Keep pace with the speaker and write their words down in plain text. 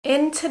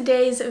In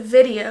today's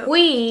video,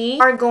 we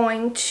are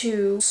going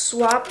to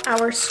swap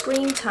our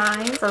screen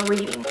time for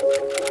reading.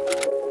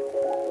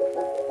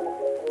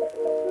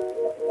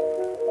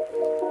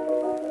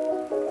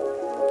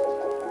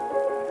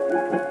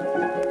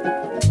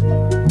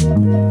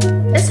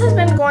 This has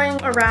been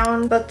going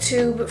around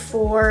BookTube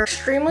for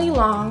extremely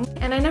long,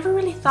 and I never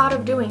really thought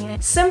of doing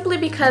it simply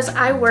because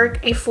I work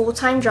a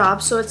full-time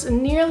job, so it's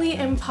nearly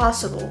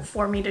impossible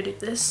for me to do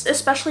this,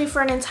 especially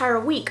for an entire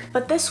week.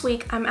 But this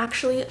week I'm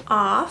actually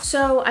off,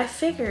 so I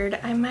figured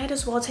I might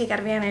as well take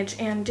advantage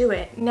and do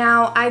it.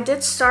 Now, I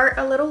did start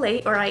a little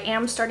late, or I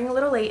am starting a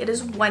little late. It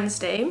is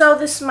Wednesday, so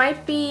this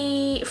might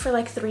be for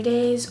like 3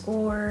 days,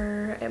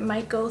 or it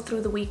might go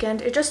through the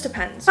weekend. It just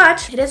depends.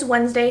 But it is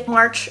Wednesday,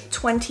 March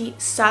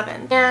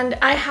 27th. And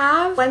I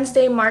have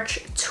Wednesday,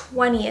 March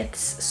 20th's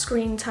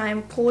screen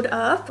time pulled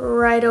up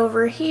right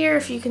over here.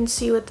 If you can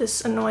see with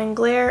this annoying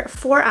glare,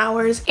 4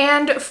 hours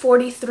and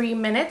 43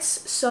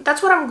 minutes. So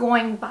that's what I'm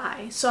going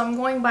by. So I'm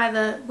going by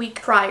the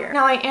week prior.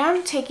 Now I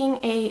am taking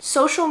a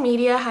social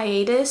media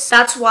hiatus.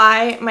 That's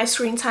why my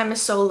screen time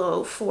is so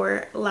low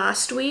for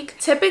last week.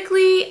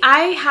 Typically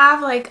I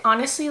have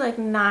honestly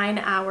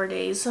 9-hour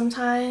days,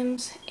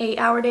 sometimes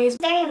 8-hour days.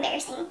 Very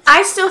embarrassing.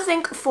 I still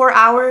think 4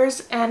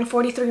 hours and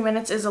 43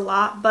 minutes is a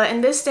lot, but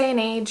in this day and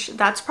age,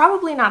 that's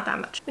probably not that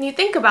much. When you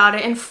think about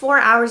it, in 4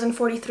 hours and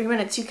 43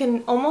 minutes, you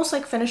can almost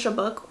finish a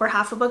book or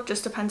half a book,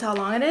 just depends how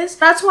long it is.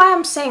 That's why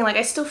I'm saying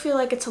I still feel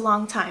like it's a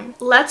long time.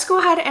 Let's go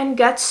ahead and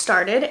get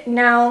started.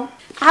 Now,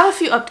 I have a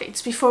few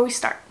updates before we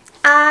start.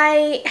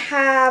 I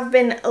have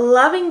been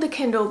loving the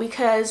Kindle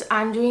because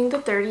I'm doing the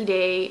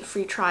 30-day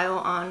free trial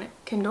on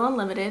Kindle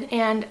Unlimited,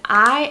 and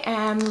I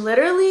am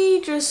literally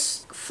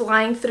just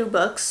flying through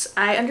books.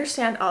 I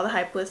understand all the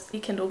hype with the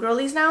Kindle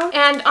girlies now,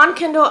 and on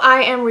Kindle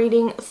I am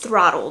reading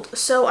Throttled.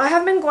 So I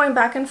have been going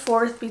back and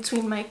forth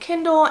between my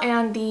Kindle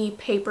and the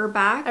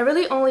paperback. I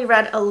really only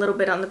read a little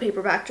bit on the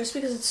paperback just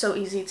because it's so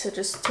easy to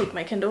just take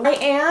my Kindle. I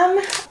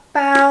am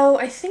about,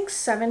 I think,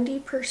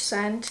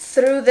 70%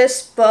 through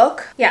this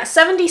book. Yeah,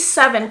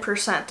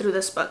 77% through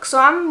this book. So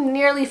I'm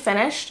nearly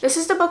finished. This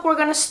is the book we're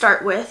gonna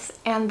start with,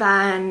 and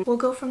then we'll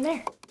go from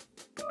there.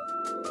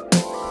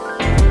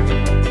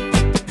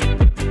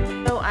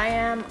 So I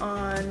am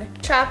on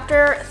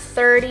chapter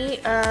 30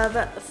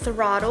 of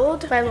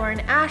Throttled by Lauren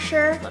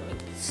Asher. Let me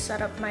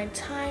set up my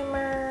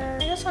timer.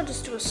 I guess I'll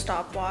just do a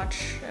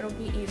stopwatch. It'll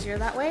be easier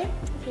that way.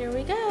 Here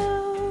we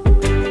go.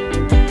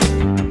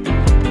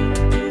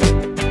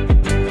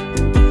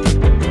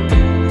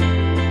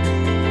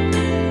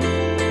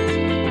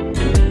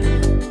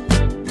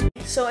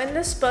 So in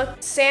this book,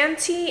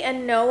 Santi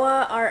and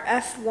Noah are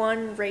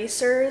F1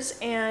 racers,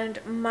 and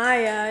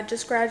Maya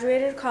just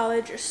graduated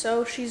college,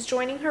 so she's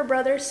joining her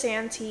brother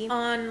Santi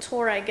on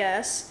tour, I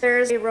guess.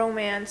 There's a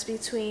romance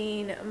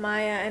between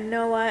Maya and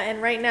Noah,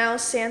 and right now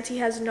Santi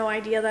has no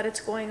idea that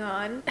it's going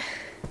on.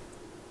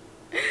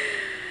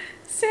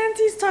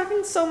 Santi's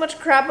talking so much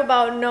crap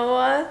about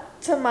Noah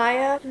to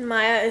Maya, and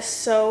Maya is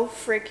so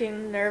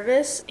freaking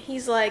nervous.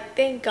 He's like,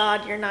 thank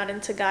God you're not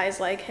into guys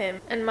like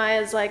him. And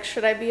Maya's like,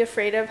 should I be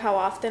afraid of how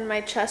often my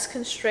chest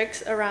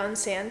constricts around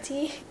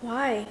Santi?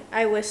 Why?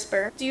 I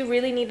whisper. Do you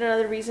really need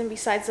another reason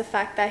besides the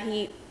fact that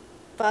he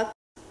fucks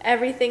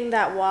everything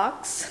that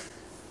walks?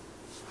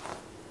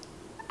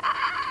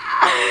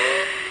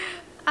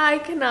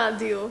 I cannot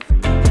deal.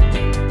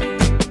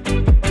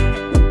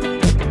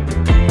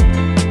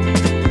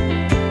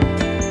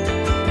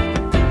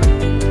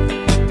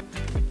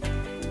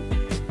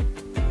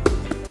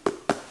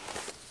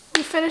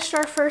 Finished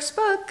our first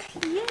book.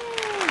 Yay!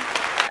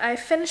 I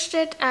finished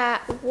it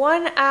at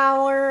 1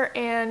 hour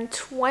and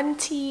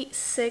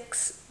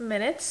 26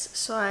 minutes,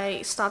 so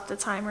I stopped the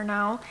timer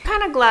now. I'm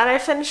kind of glad I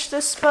finished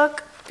this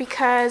book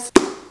because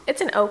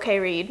it's an okay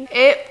read.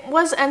 It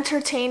was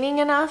entertaining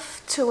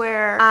enough to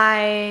where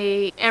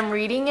I am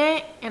reading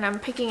it and I'm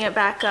picking it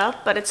back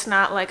up, but it's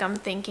not like I'm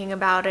thinking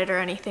about it or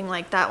anything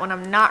like that when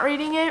I'm not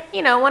reading it.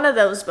 You know, one of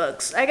those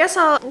books. I guess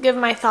I'll give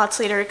my thoughts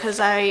later because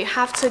I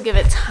have to give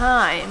it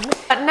time.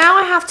 But now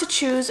I have to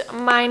choose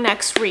my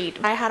next read.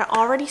 I had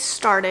already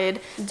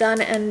started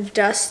Done and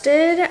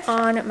Dusted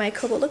on my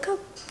Kobo. Look how,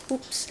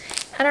 oops.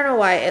 I don't know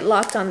why it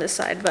locked on this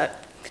side, but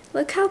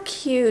look how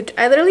cute.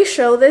 I literally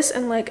show this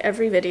in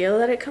every video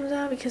that it comes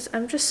out because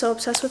I'm just so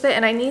obsessed with it,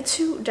 and I need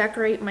to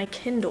decorate my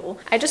Kindle.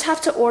 I just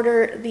have to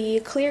order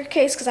the clear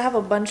case because I have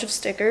a bunch of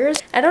stickers.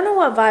 I don't know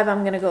what vibe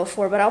I'm gonna go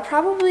for, but I'll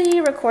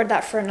probably record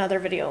that for another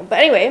video. But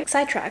anyway,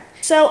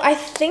 sidetracked. So I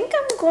think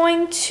I'm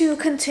going to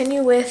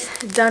continue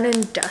with Done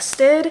and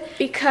Dusted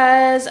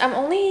because I'm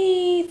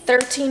only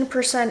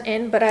 13%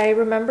 in, but I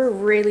remember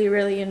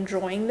really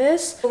enjoying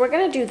this. So we're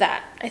gonna do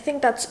that. I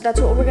think that's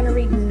what we're gonna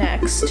read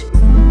next.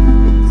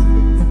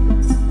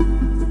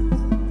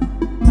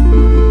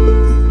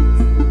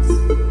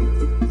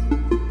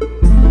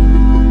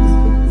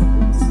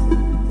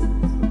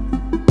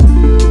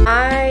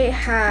 I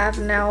have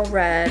now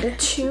read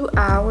 2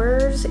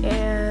 hours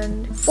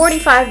and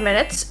 45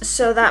 minutes,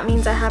 so that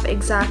means I have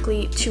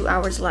exactly 2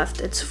 hours left.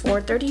 It's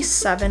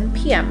 4:37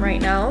 p.m.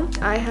 right now.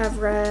 I have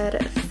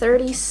read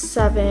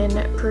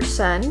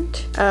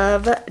 37%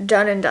 of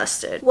Done and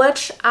Dusted,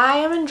 which I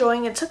am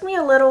enjoying. It took me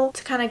a little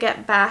to kind of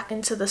get back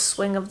into the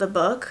swing of the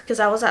book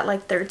because I was at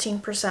like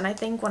 13%, I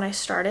think, when I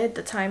started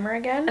the timer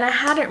again. And I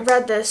hadn't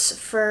read this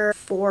for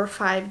 4 or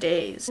 5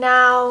 days.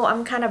 Now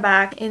I'm kind of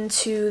back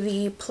into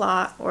the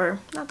plot, or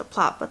not the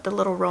plot, but the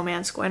little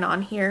romance going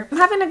on here. I'm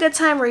having a good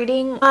time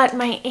reading, but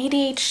my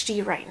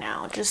ADHD right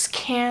now just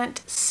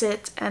can't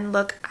sit and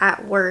look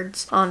at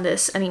words on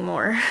this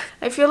anymore.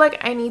 I feel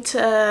like I need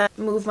to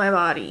move my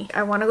body.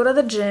 I want to go to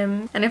the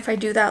gym, and if I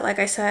do that, like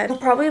I said, I'll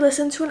probably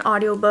listen to an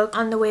audiobook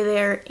on the way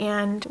there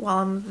and while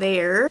I'm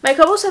there. My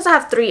couple says I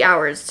have 3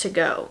 hours to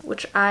go,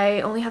 which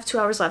I only have 2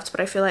 hours left,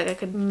 but I feel like I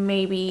could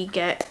maybe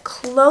get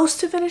close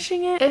to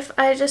finishing it if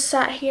I just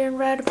sat here and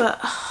read, but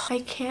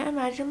I can't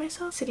imagine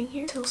myself sitting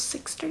here till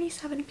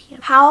 6:37 p.m.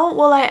 How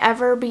will I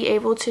ever be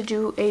able to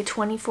do a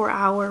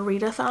 24-hour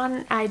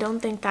readathon? I don't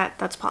think that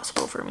that's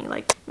possible for me.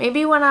 Like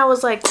maybe when I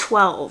was like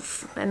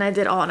 12 and I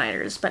did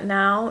all-nighters, but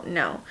now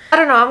no. I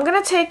don't know. I'm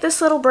gonna take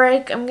this little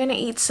break. I'm gonna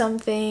eat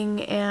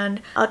something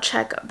and I'll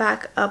check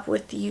back up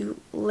with you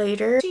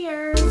later.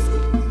 Cheers.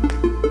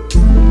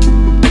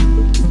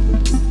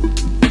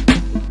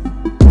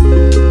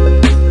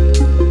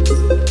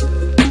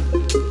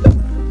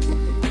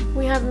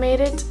 Have made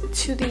it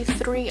to the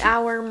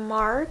 3-hour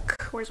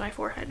mark. Where's my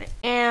forehead?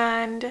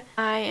 And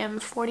I am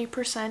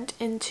 40%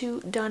 into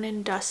Done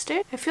and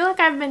Dusted. I feel like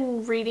I've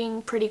been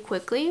reading pretty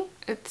quickly.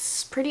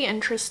 It's pretty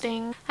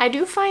interesting. I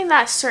do find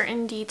that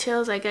certain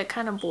details I get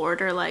kind of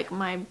bored, or like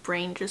my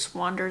brain just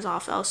wanders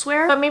off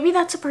elsewhere, but maybe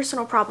that's a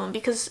personal problem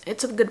because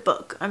it's a good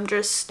book. I'm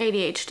just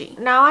ADHD.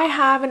 Now I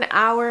have an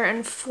hour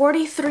and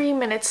 43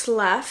 minutes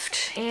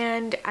left,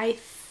 and I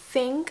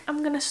think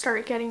I'm gonna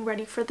start getting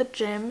ready for the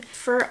gym.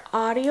 For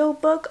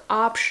audiobook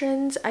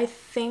options, I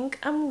think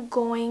I'm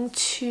going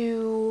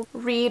to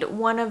read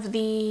one of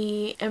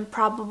the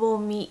Improbable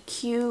Meet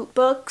Cute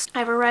books.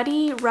 I've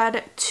already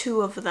read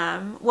 2 of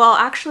them. Well,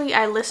 actually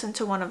I listened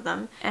to one of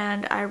them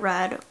and I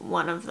read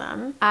one of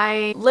them.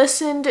 I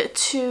listened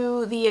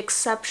to The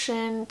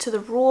Exception to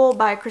the Rule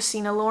by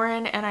Christina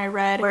Lauren, and I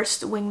read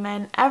Worst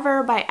Wingman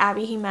Ever by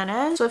Abby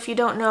Jimenez. So if you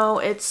don't know,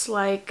 it's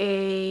like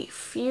a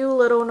few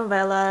little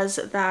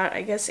novellas that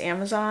I guess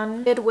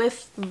Amazon did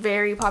with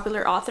very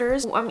popular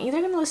authors. I'm either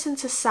going to listen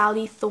to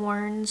Sally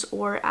Thorne's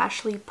or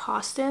Ashley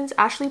Poston's.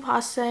 Ashley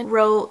Poston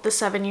wrote The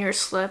 7-Year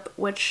Slip,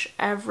 which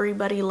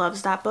everybody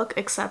loves that book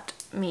except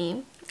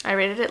me. I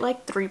rated it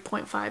like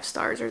 3.5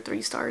 stars or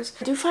 3 stars.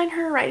 I do find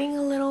her writing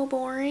a little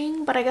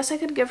boring, but I guess I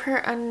could give her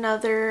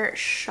another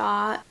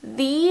shot.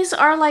 These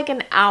are like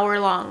an hour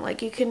long.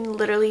 Like you can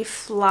literally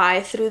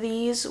fly through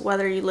these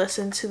whether you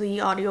listen to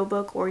the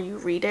audiobook or you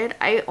read it.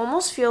 I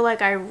almost feel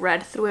like I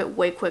read through it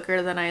way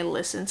quicker than I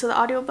listened to the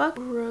audiobook.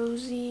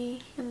 Rosie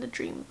and the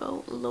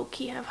Dreamboat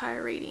low-key have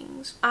higher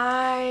ratings.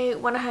 I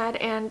went ahead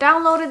and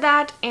downloaded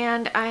that,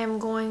 and I am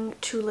going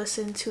to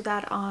listen to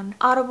that on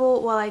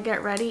Audible while I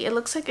get ready. It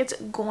looks like it's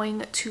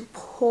going to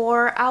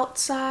pour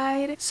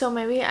outside, so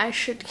maybe I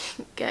should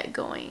get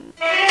going.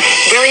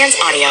 Brilliance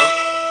Audio.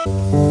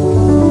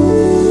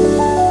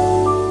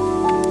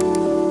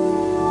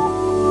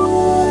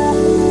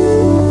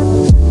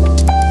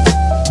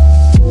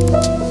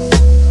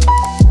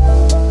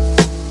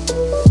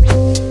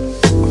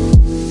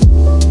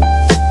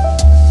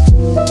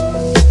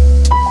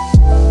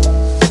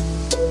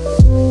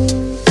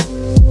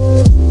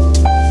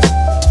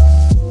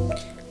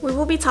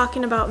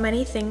 Talking about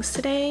many things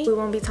today. We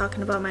won't be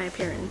talking about my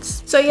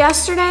appearance. So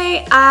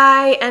yesterday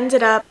I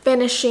ended up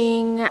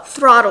finishing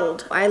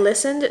Throttled. I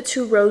listened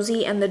to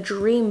Rosie and the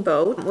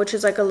Dreamboat, which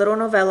is like a little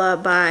novella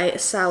by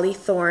Sally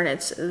Thorne.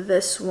 It's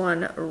this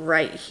one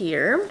right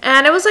here,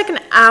 and it was like an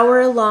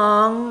hour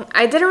long.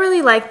 I didn't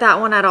really like that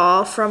one at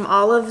all. From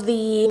all of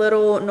the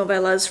little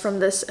novellas from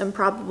this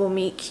Improbable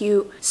Meet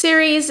Cute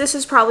series, this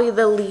is probably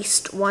the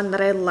least one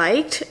that I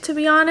liked, to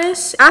be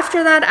honest.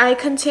 After that, I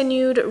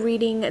continued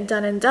reading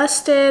Done and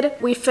Dusted.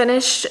 We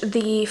finished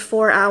the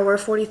 4-hour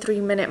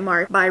 43-minute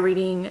mark by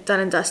reading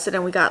Done and Dusted,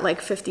 and we got like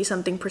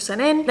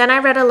 50-something% in. Then I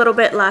read a little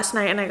bit last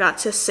night and I got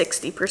to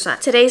 60%.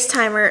 Today's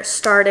timer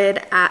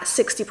started at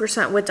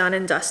 60% with Done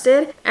and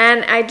Dusted,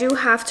 and I do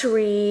have to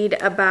read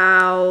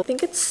about, I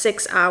think it's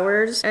 6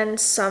 hours and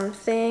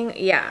something.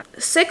 Yeah,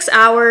 6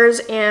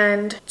 hours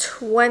and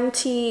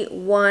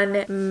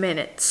 21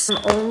 minutes.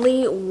 I'm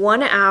only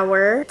 1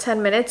 hour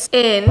 10 minutes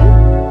in.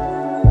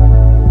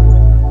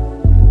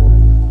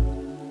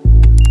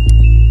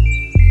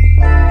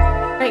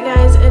 Alright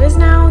guys, it is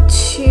now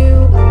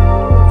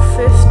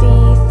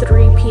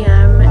 2:53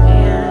 p.m.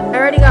 and I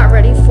already got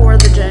ready for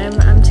the gym.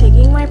 I'm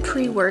taking my pre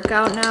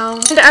pre-workout now.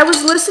 And I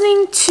was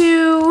listening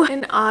to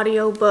an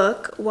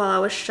audiobook while I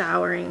was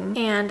showering.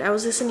 And I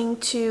was listening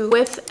to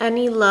With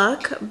Any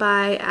Luck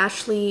by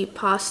Ashley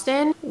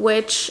Poston,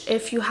 which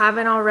if you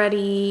haven't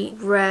already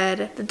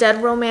read The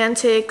Dead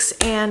Romantics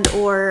and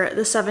or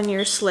The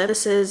 7-Year Slip,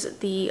 this is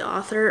the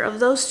author of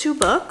those two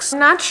books. I'm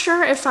not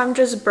sure if I'm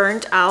just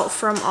burnt out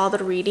from all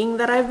the reading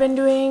that I've been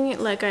doing.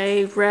 Like,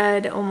 I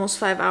read almost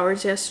 5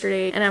 hours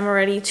yesterday and I'm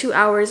already 2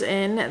 hours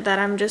in that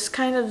I'm just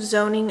kind of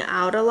zoning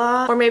out a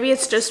lot. Or maybe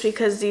it's just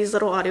because these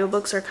little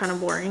audiobooks are kind of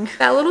boring.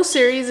 That little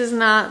series is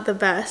not the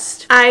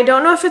best. I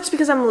don't know if it's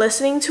because I'm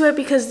listening to it,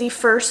 because the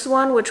first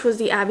one, which was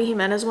the Abby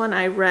Jimenez one,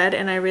 I read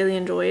and I really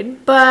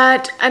enjoyed.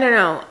 But I don't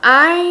know.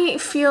 I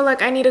feel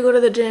like I need to go to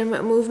the gym,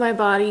 move my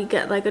body,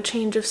 get like a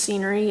change of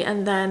scenery,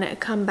 and then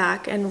come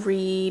back and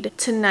read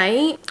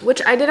tonight,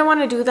 which I didn't want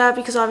to do that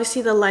because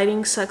obviously the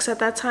lighting sucks at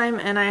that time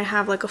and I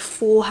have like a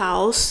full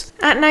house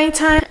at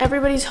nighttime.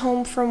 Everybody's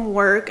home from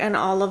work and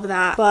all of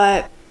that,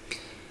 but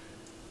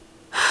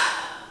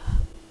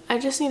I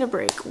just need a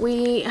break.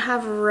 We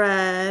have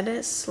read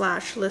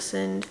 /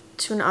 listened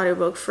to an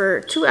audiobook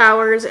for 2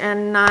 hours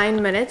and 9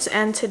 minutes,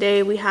 and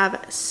today we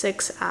have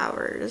 6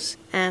 hours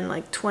and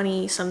like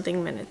 20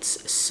 something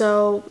minutes.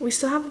 So we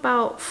still have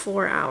about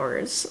 4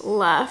 hours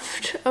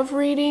left of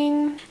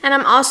reading. And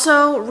I'm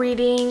also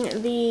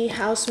reading The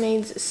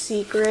Housemaid's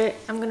Secret.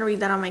 I'm gonna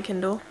read that on my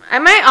Kindle. I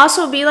might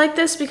also be like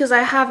this because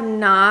I have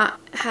not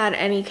had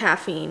any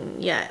caffeine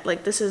yet.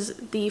 Like, this is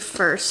the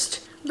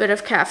first bit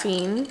of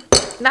caffeine.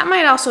 That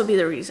might also be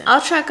the reason.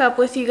 I'll check up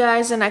with you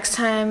guys the next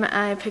time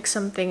I pick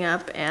something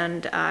up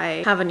and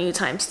I have a new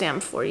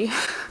timestamp for you.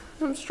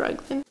 I'm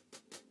struggling.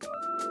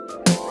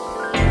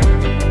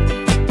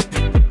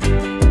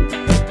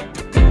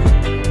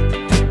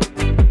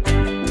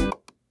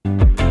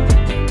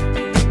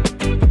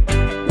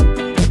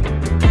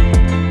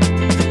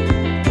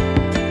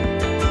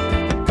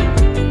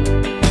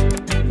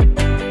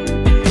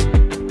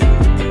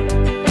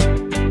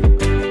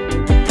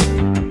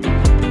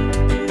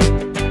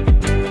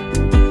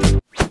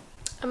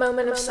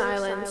 Moment of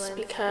silence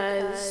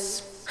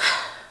because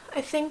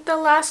I think the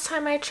last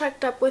time I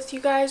checked up with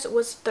you guys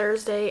was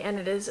Thursday and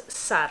it is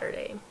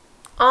Saturday.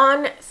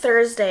 On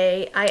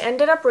Thursday, I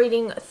ended up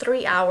reading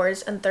 3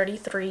 hours and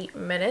 33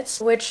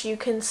 minutes, which you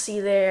can see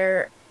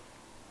there.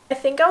 I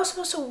think I was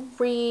supposed to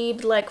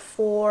read like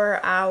 4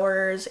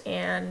 hours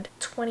and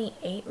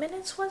 28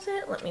 minutes, was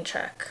it? Let me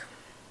check.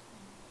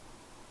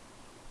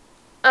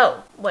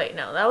 Oh, wait,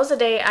 no, that was the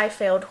day I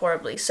failed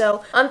horribly.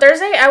 So on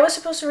Thursday, I was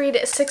supposed to read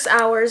 6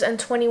 hours and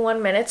 21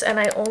 minutes, and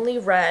I only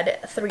read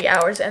 3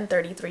 hours and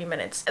 33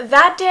 minutes.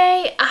 That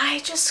day,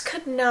 I just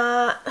could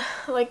not,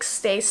 like,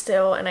 stay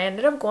still, and I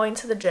ended up going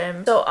to the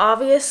gym. So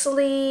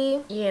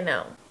obviously, you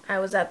know, I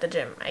was at the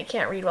gym. I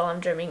can't read while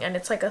I'm gymming, and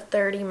it's like a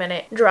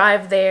 30-minute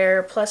drive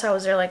there, plus I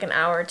was there like an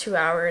hour, 2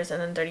 hours,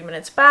 and then 30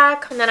 minutes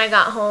back, and then I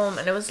got home,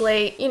 and it was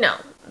late, you know,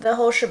 the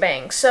whole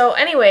shebang. So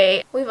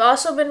anyway, we've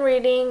also been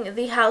reading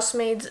The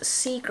Housemaid's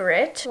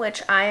Secret,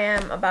 which I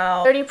am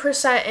about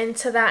 30%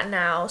 into that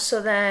now. So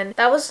then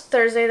that was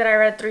Thursday that I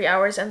read 3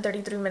 hours and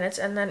 33 minutes,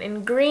 and then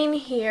in green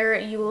here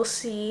you will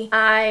see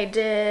I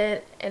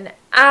did an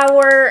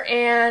hour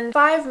and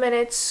 5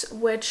 minutes,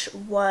 which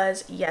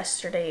was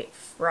yesterday,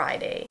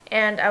 Friday.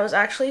 And I was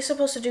actually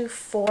supposed to do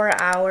 4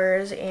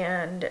 hours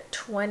and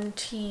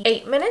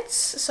 28 minutes.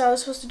 So I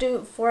was supposed to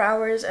do 4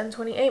 hours and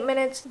 28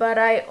 minutes, but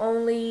I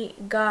only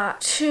got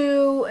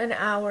to an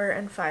hour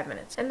and 5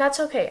 minutes. And that's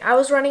okay. I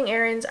was running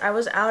errands. I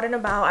was out and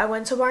about. I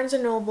went to Barnes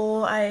 &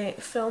 Noble. I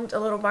filmed a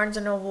little Barnes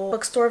 & Noble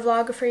bookstore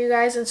vlog for you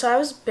guys. And so I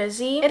was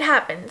busy. It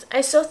happens.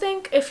 I still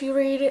think if you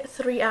read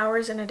 3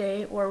 hours in a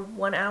day or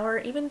 1 hour,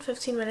 even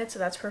 15 minutes,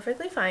 that's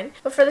perfectly fine.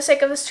 But for the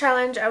sake of this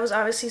challenge, I was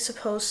obviously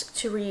supposed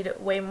to read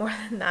way more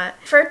than that.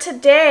 For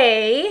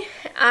today,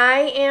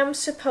 I am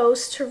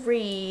supposed to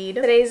read,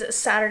 today's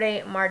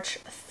Saturday, March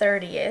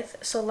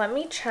 30th. So let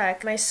me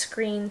check my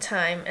screen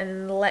time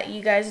and let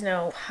you guys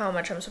know how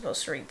much I'm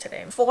supposed to read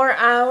today. 4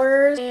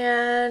 hours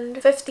and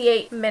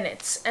 58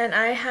 minutes. And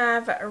I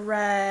have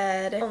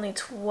read only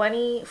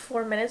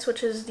 24 minutes,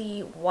 which is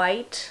the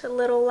white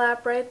little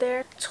lap right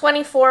there.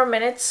 24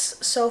 minutes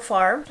so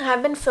far. I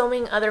have been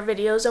filming other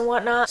videos and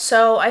whatnot,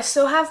 so I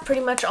still have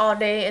pretty much all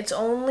day. It's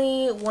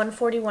only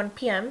 1:41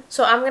 p.m.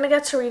 So I'm gonna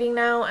get to reading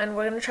now, and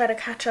we're gonna try to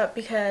catch up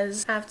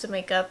because I have to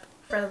make up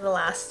for the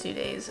last 2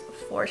 days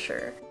for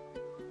sure.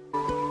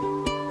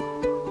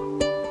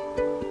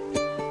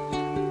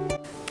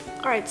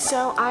 Alright,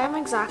 so I am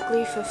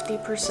exactly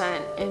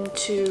 50%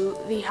 into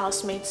The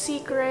Housemaid's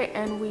Secret,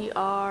 and we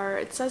are,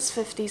 it says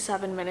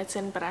 57 minutes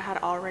in, but I had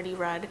already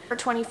read for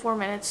 24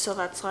 minutes, so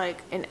that's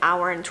like an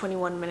hour and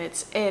 21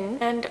 minutes in.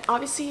 And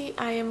obviously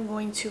I am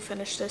going to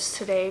finish this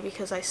today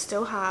because I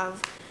still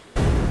have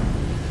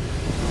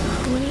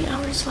how many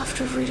hours left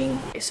of reading?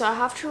 So I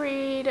have to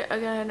read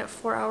again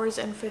 4 hours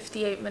and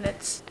 58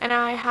 minutes, and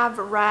I have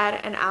read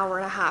an hour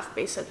and a half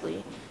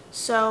basically.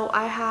 So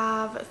I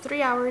have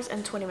 3 hours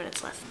and 20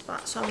 minutes left.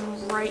 So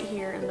I'm right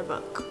here in the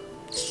book.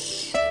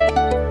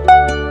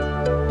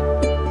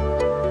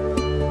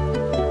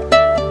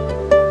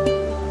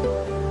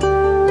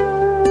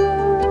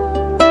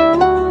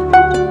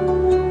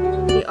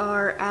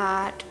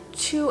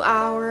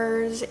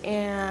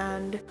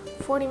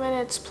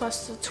 minutes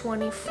plus the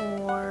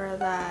 24,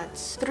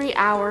 that's 3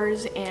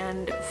 hours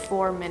and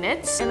 4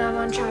 minutes. And I'm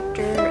on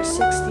chapter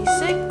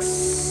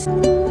 66.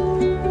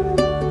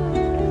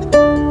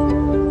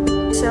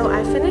 So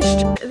I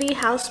finished The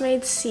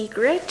Housemaid's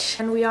Secret,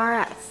 and we are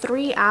at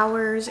 3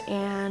 hours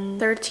and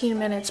 13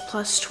 minutes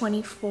plus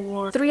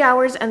 24, 3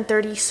 hours and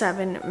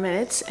 37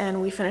 minutes,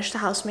 and we finished The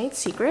Housemaid's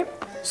Secret.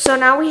 So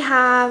now we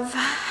have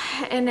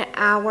an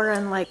hour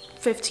and like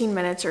 15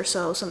 minutes or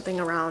so, something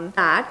around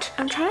that.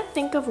 I'm trying to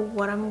think of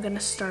what I'm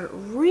gonna start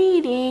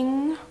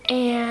reading,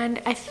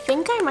 and I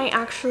think I might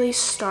actually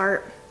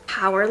start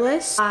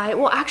Powerless. I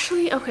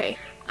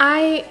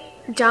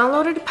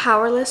downloaded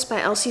Powerless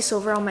by Elsie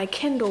Silver on my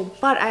Kindle,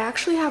 but I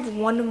actually have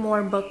one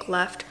more book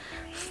left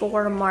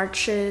for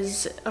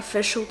March's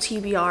official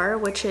TBR,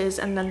 which is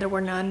And Then There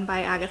Were None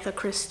by Agatha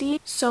Christie.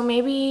 So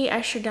maybe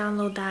I should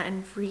download that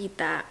and read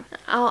that.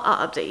 I'll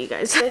update you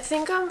guys. I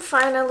think I'm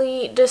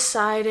finally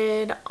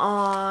decided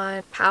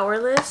on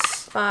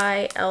Powerless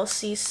by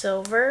Elsie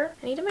Silver.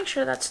 I need to make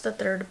sure that's the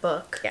third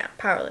book. Yeah,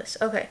 Powerless.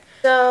 Okay.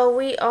 So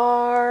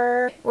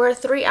we're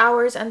 3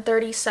 hours and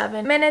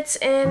 37 minutes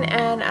in,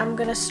 and I'm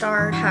gonna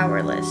start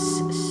Powerless.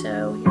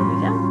 So here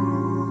we go.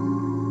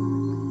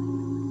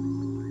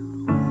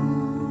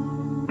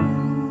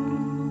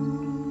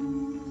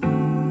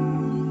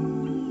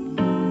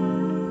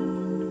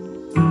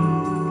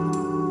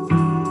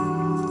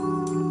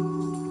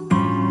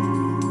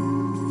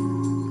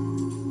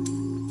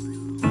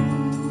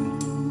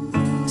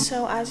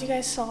 So as you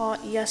guys saw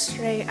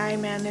yesterday, I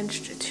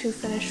managed to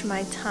finish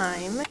my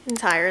time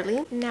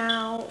entirely.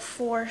 Now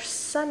for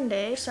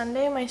Sunday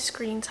my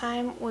screen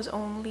time was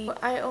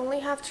I only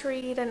have to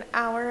read an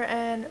hour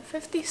and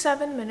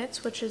 57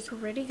 minutes, which is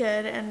pretty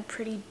good and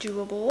pretty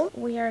doable.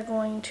 We are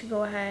going to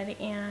go ahead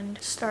and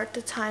start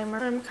the timer.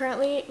 I'm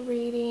currently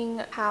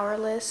reading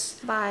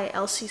Powerless by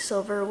Elsie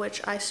Silver, which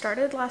I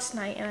started last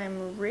night, and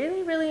I'm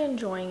really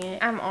enjoying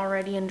it. I'm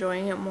already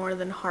enjoying it more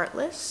than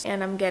Heartless,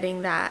 and I'm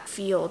getting that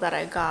feel that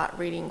I got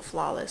reading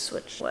Flawless,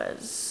 which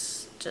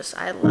was just,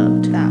 I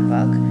loved that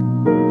book.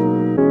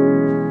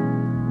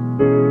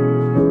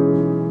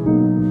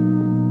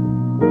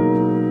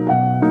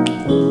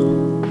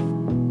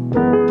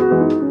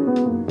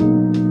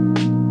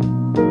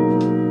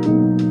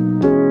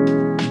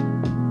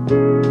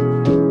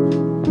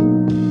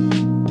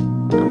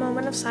 A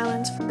moment of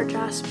silence for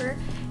Jasper.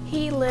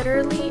 He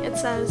literally, it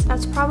says,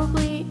 that's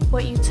probably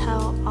what you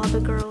tell all the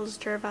girls,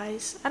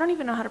 Gervais. I don't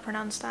even know how to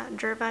pronounce that,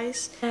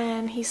 Gervais.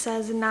 And he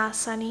says, nah,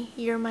 Sonny,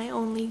 you're my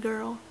only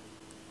girl.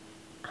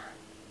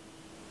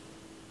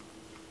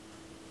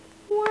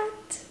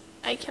 What?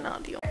 I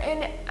cannot deal.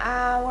 An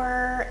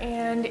hour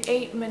and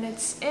 8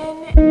 minutes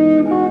in.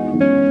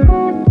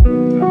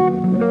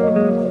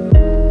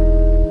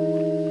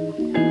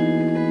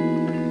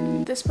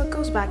 This book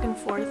goes back and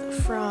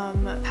forth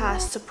from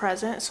past to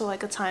present, so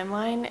like a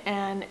timeline,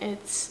 and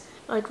it's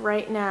like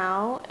right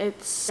now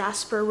it's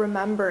Jasper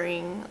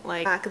remembering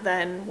like back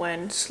then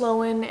when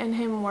Sloan and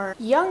him were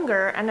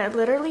younger, and it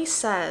literally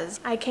says,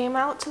 I came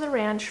out to the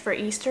ranch for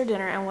Easter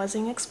dinner and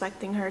wasn't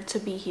expecting her to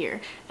be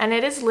here, and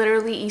it is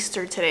literally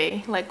Easter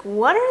today. Like,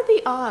 what are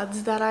the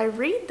odds that I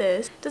read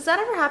this? Does that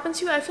ever happen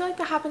to you? I feel like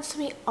that happens to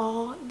me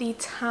all the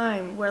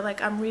time, where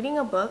like I'm reading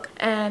a book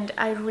and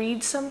I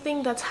read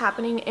something that's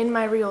happening in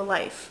my real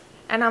life.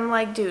 And I'm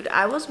like, dude,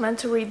 I was meant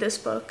to read this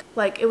book.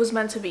 Like, it was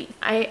meant to be.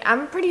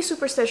 I'm pretty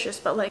superstitious,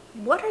 but like,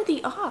 what are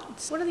the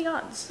odds? What are the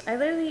odds? I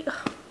literally,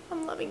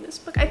 I'm loving this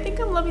book. I think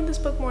I'm loving this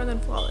book more than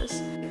Flawless.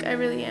 Like, I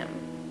really am.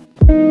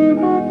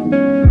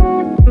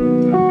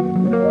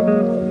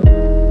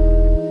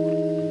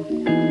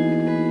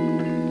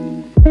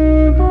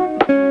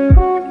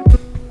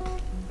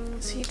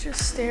 Is he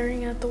just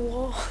staring at the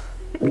wall?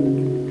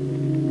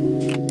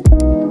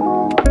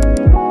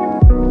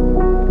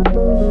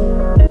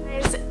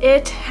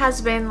 It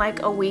has been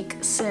like a week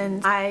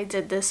since I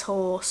did this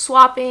whole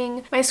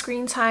swapping my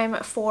screen time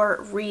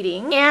for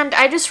reading, and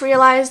I just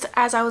realized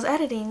as I was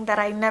editing that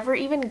I never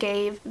even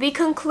gave the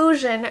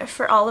conclusion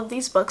for all of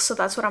these books, so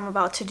that's what I'm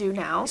about to do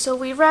now. So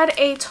we read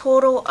a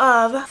total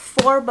of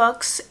 4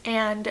 books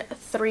and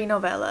 3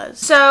 novellas.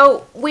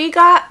 So we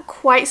got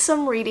quite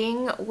some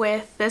reading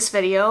with this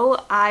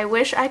video. I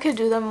wish I could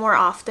do them more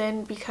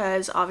often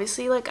because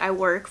obviously like I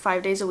work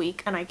 5 days a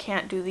week and I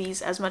can't do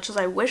these as much as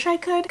I wish I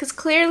could, because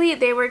clearly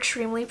they were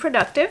extremely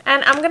productive.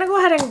 And I'm gonna go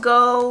ahead and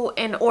go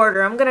in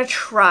order. I'm gonna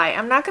try.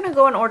 I'm not gonna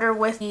go in order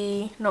with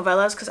the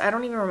novellas because I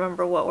don't even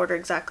remember what order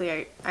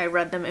exactly I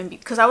read them in,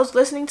 because I was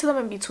listening to them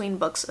in between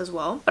books as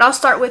well. But I'll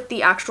start with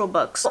the actual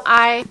books. So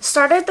I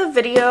started the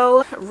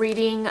video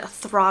reading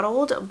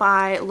Throttled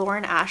by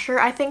Lauren Asher.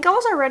 I think I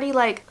was already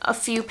like a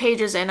few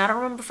pages in. I don't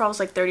remember if I was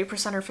like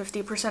 30% or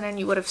 50%, and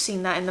you would have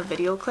seen that in the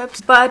video clips.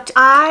 But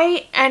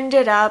I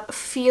ended up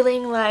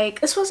feeling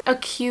like this was a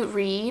cute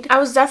read. I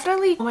was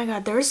definitely, oh my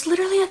god, there's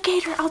literally a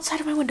gator outside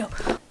of my window.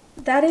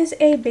 That is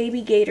a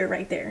baby gator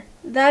right there.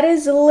 That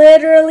is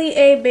literally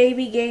a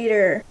baby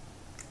gator.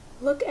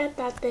 Look at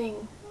that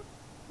thing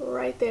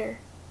right there.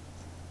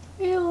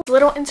 Ew.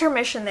 Little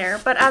intermission there,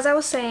 but as I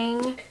was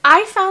saying,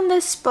 I found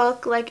this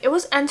book, like, it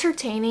was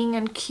entertaining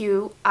and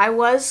cute. I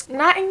was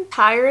not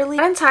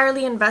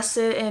entirely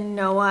invested in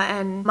Noah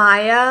and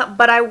Maya,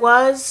 but I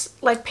was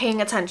like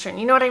paying attention,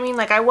 you know what I mean?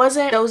 Like, I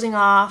wasn't dozing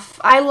off.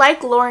 I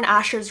like Lauren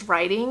Asher's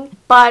writing,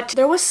 but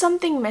there was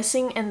something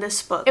missing in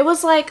this book. It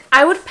was like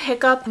I would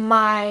pick up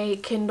my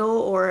Kindle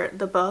or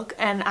the book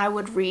and I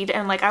would read,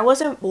 and like I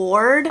wasn't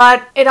bored,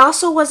 but it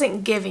also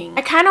wasn't giving.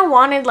 I kind of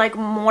wanted like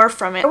more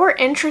from it. There were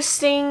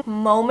interesting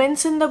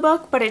moments in the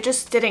book, but it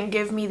just didn't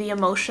give me the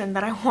emotion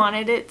that I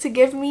wanted it to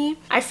give me.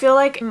 I feel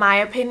like, in my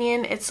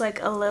opinion, it's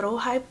like a little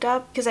hyped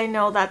up because I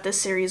know that this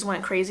series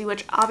went crazy,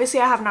 which obviously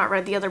I have not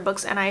read the other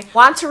books, and I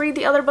want to read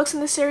the other books in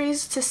the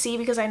series to see,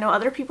 because I know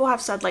other people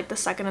have said like the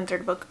second and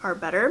third book are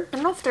better. I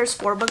don't know if there's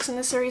 4 books in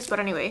the series, but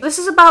anyway. This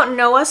is about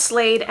Noah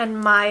Slade and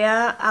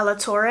Maya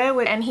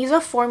Alatorre, and he's a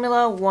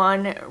Formula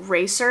 1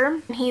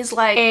 racer. He's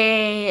like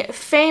a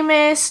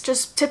famous,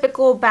 just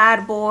typical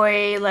bad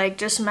boy, like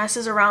just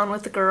messes around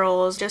with the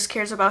girls, just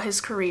cares about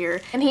his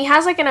career. And he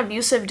has like an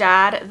abusive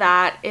dad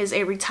that is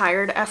a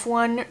retired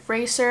F1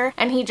 racer,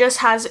 and he just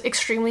has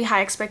extremely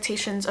high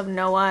expectations of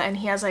Noah, and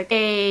he has like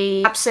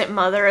a absent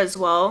mother as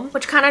well,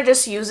 which kind of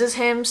just uses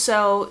him.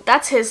 So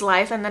that's his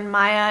life. And then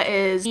Maya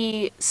is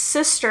the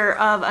sister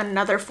of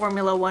another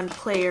Formula 1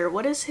 player.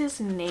 What is his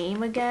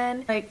name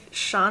again? Like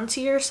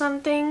Shanti or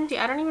something? See,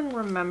 I don't even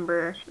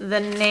remember the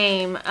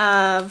name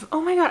of...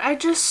 Oh my god, I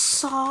just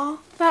saw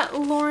that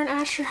Lauren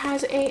Asher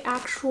has a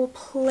actual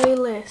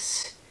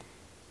playlist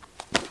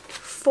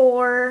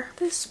for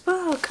this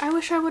book. I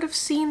wish I would have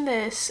seen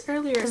this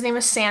earlier. His name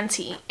is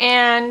Santi,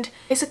 and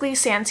basically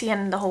Santi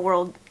and the whole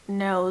world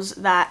knows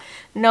that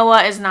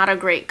Noah is not a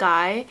great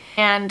guy,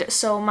 and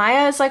so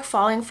Maya is like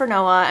falling for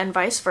Noah and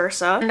vice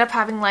versa. End up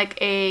having like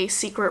a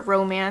secret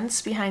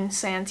romance behind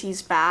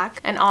Santi's back,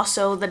 and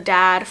also the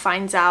dad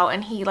finds out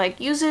and he like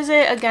uses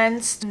it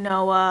against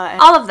Noah and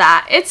all of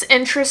that. It's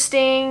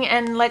interesting,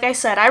 and like I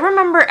said, I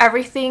remember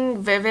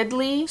everything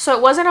vividly, so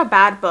it wasn't a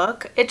bad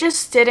book. It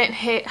just didn't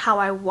hit how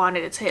I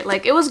wanted it to hit.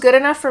 Like, it was good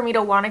enough for me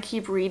to want to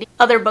keep reading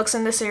other books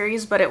in the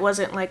series, but it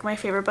wasn't like my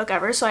favorite book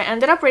ever. So I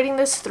ended up rating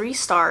this 3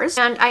 stars,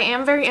 and I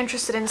am very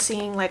interested in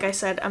seeing, like I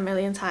said a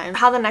million times,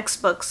 how the next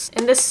books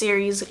in this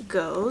series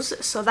goes.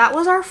 So that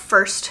was our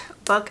first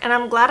book, and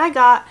I'm glad I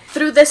got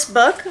through this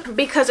book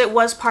because it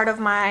was part of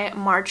my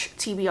March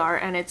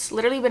TBR, and it's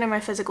literally been in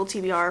my physical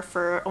TBR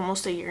for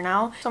almost a year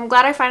now. So I'm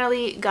glad I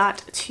finally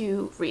got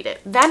to read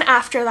it. Then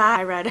after that,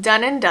 I read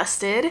Done and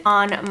Dusted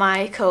on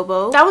my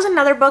Kobo. That was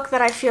another book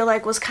that I feel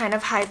like was kind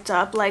of hyped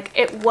up. Like,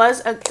 it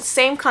was a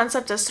same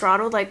concept as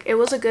Throttled. Like, it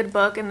was a good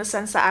book in the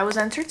sense that I was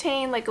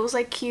entertained. Like, it was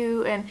like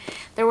cute, and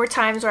there were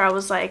times where I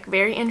was like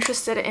very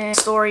interested in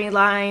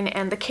storyline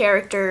and the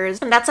characters.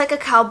 And that's like a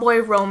cowboy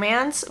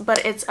romance,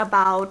 but it's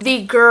about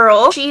the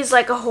girl. She's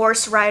like a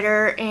horse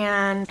rider,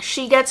 and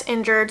she gets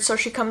injured, so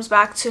she comes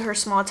back to her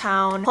small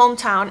town,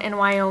 hometown in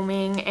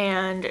Wyoming,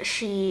 and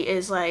she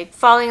is like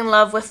falling in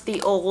love with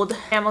the old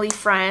family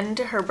friend,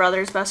 her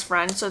brother's best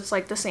friend. So it's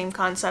like the same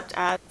concept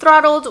as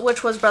Throttled,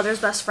 which was brother's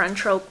best friend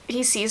trope.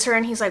 He sees her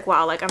and he's like,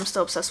 wow, like I'm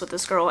still obsessed with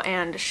this girl,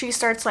 and she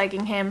starts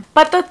liking him.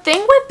 But the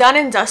thing with Done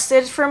and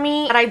Dusted for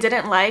me that I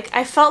didn't like,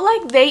 I felt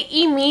like they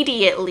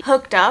immediately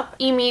hooked up,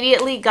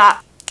 immediately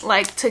got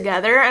like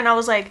together, and I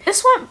was like,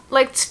 this one,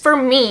 like, for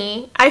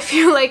me, I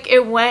feel like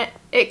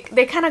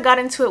they kind of got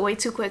into it way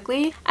too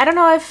quickly. I don't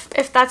know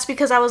if that's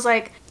because I was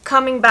like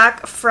coming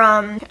back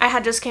from, I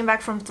had just came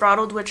back from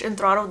Throttled, which in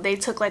Throttled they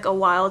took like a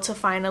while to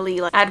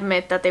finally like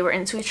admit that they were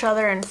into each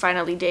other and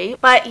finally date.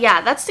 But yeah,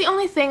 that's the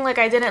only thing like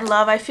I didn't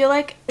love. I feel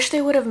like I wish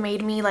they would have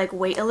made me like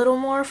wait a little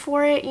more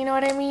for it, you know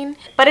what I mean?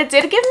 But it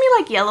did give me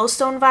like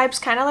Yellowstone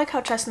vibes, kind of like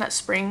how Chestnut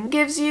Spring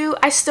gives you.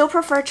 I still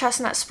prefer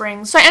Chestnut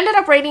Springs, so I ended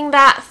up rating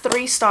that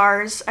 3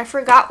 stars. I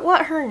forgot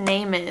what her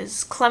name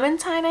is.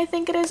 Clementine, I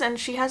think it is, and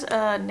she has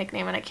a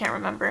nickname and I can't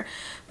remember.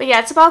 But yeah,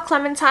 it's about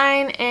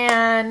Clementine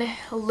and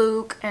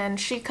Luke, and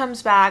she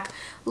comes back.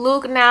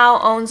 Luke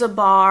now owns a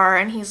bar,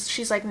 and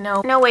she's like,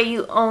 no way,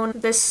 you own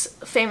this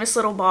famous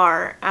little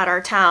bar at our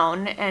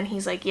town. And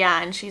he's like,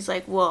 yeah. And she's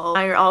like, whoa,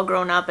 now you're all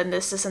grown up and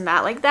this and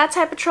that, like that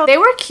type of trope. They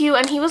were cute,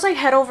 and he was like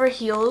head over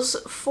heels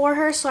for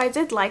her, so I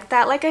did like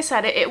that. Like I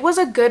said, it was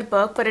a good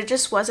book, but it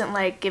just wasn't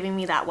like giving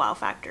me that wow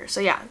factor.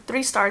 So yeah,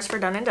 3 stars for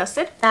Done and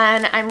Dusted.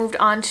 And I moved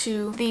on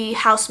to The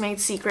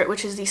Housemaid's Secret,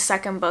 which is the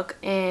second book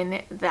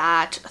in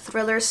that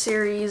thriller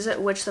series,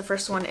 which the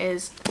first one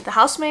is The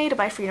Housemaid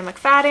by Frida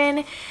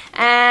McFadden.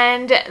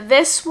 And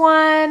this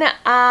one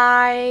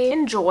I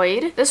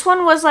enjoyed. This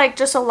one was like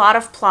just a lot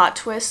of plot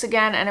twists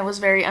again, and it was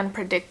very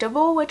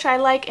unpredictable, which I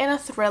like in a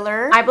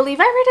thriller. I believe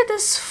I rated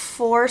this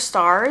 4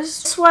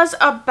 stars. This was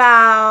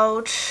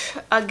about,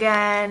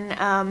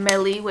 again,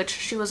 Millie, which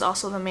she was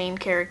also the main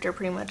character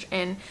pretty much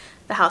in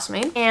The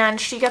Housemaid, and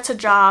she gets a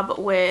job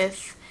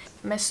with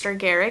Mr.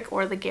 Garrick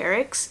or the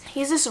Garricks.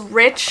 He's this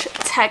rich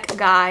tech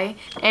guy,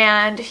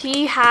 and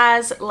he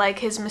has like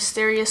his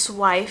mysterious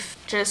wife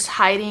just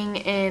hiding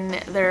in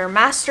their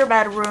master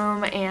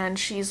bedroom, and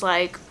she's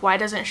like, why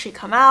doesn't she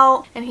come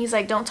out? And he's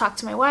like, don't talk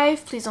to my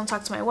wife, please don't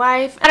talk to my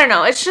wife. I don't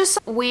know, it's just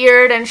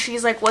weird. And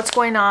she's like, what's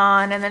going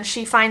on? And then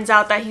she finds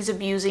out that he's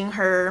abusing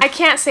her. I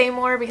can't say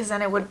more because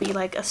then it would be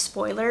like a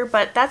spoiler,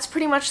 but that's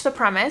pretty much the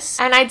premise.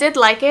 And I did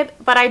like it,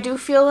 but I do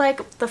feel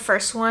like the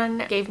first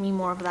one gave me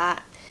more of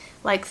that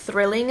like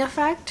thrilling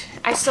effect.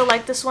 I still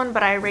like this one,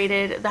 but I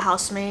rated The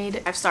Housemaid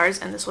 5 stars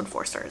and this one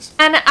 4 stars.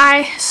 And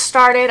I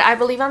started, I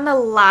believe on the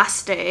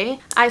last day,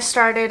 I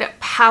started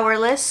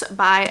Powerless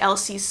by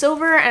Elsie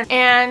Silver,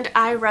 and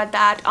I read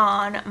that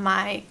on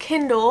my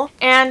Kindle,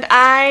 and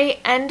I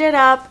ended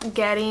up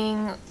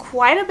getting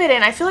quite a bit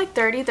in. I feel like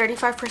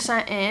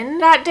 30-35% in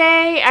that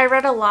day. I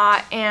read a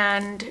lot,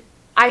 and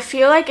I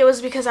feel like it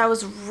was because I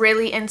was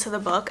really into the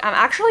book. I'm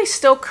actually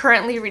still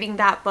currently reading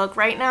that book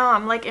right now.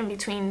 I'm like in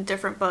between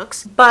different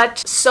books.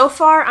 But so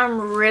far,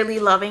 I'm really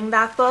loving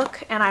that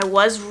book. And I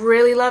was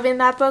really loving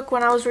that book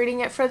when I was reading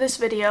it for this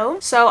video.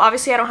 So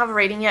obviously I don't have a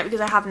rating yet because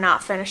I have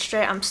not finished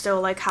it. I'm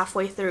still like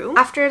halfway through.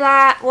 After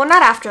that, well,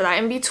 not after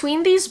that. In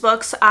between these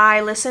books,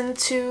 I listened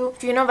to a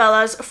few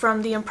novellas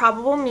from the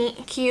Improbable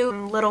Meet Cute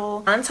little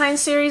Valentine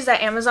series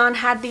that Amazon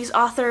had these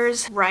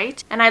authors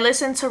write. And I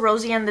listened to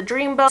Rosie and the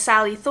Dreamboat,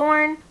 Sally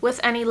Thorne, With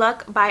Any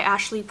Luck by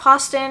Ashley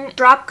Poston,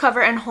 Drop,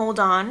 Cover, and Hold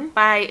On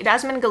by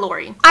Desmond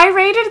Galori. I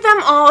rated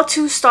them all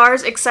 2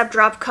 stars except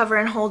Drop, Cover,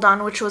 and Hold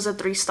On, which was a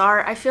 3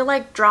 star. I feel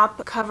like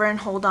Drop, Cover, and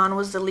Hold On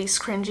was the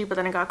least cringy, but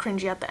then it got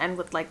cringy at the end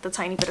with like the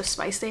tiny bit of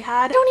spice they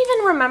had. I don't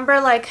even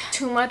remember like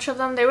too much of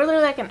them. They were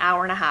literally like an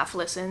hour and a half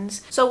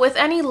listens. So With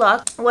Any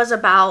Luck was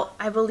about,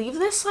 I believe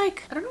this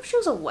like, I don't know if she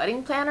was a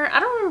wedding planner. I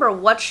don't remember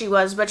what she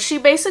was, but she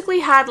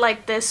basically had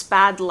like this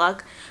bad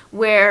luck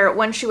where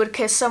when she would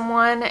kiss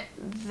someone,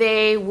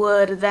 they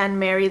would then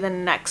marry the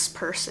next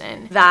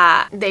person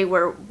that they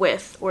were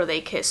with or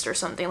they kissed or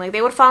something. Like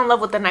they would fall in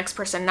love with the next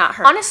person, not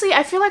her. Honestly,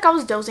 I feel like I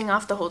was dozing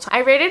off the whole time.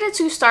 I rated it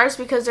 2 stars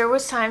because there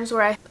was times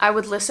where I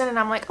would listen and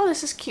I'm like, oh,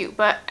 this is cute,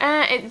 but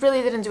it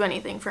really didn't do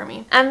anything for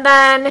me. And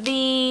then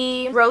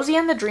the Rosie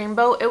and the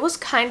Dreamboat, it was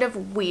kind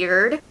of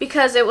weird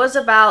because it was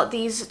about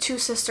these 2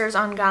 sisters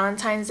on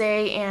Valentine's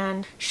Day,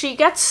 and she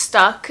gets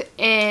stuck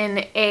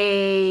in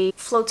a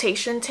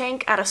flotation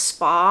tank at a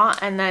spa,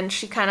 and then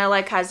she kind of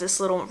like has this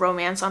little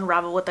romance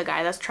unravel with the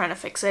guy that's trying to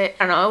fix it.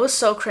 I don't know, it was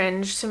so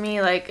cringe to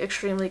me, like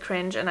extremely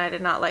cringe, and I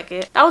did not like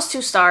it. That was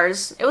 2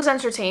 stars. It was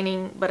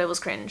entertaining, but it was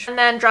cringe. And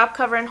then Drop,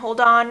 Cover, and Hold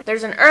On.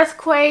 There's an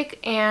earthquake,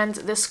 and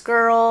this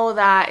girl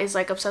that is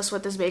like obsessed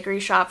with this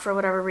bakery shop for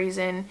whatever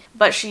reason,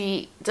 but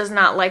she does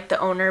not like the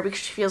owner because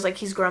she feels like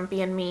he's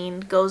grumpy and mean,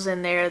 goes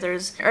in there.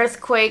 There's an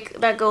earthquake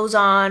that goes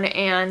on,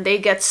 and they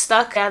get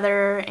stuck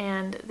together,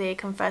 and they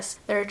confess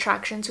their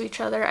attraction to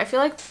each other. I feel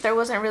like there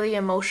wasn't really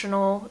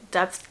emotional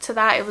depth to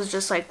that. It was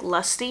just like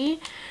lusty,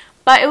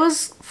 but it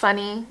was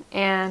funny,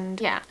 and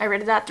yeah, I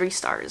rated that 3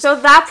 stars. So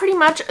that pretty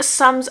much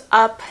sums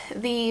up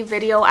the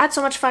video. I had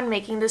so much fun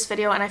making this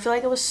video, and I feel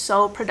like it was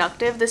so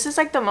productive. This is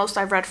like the most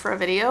I've read for a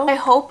video. I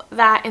hope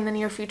that in the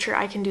near future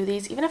I can do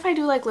these. Even if I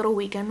do like little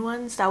weekend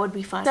ones, that would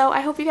be fun. So I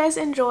hope you guys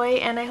enjoy,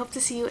 and I hope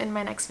to see you in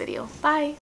my next video. Bye!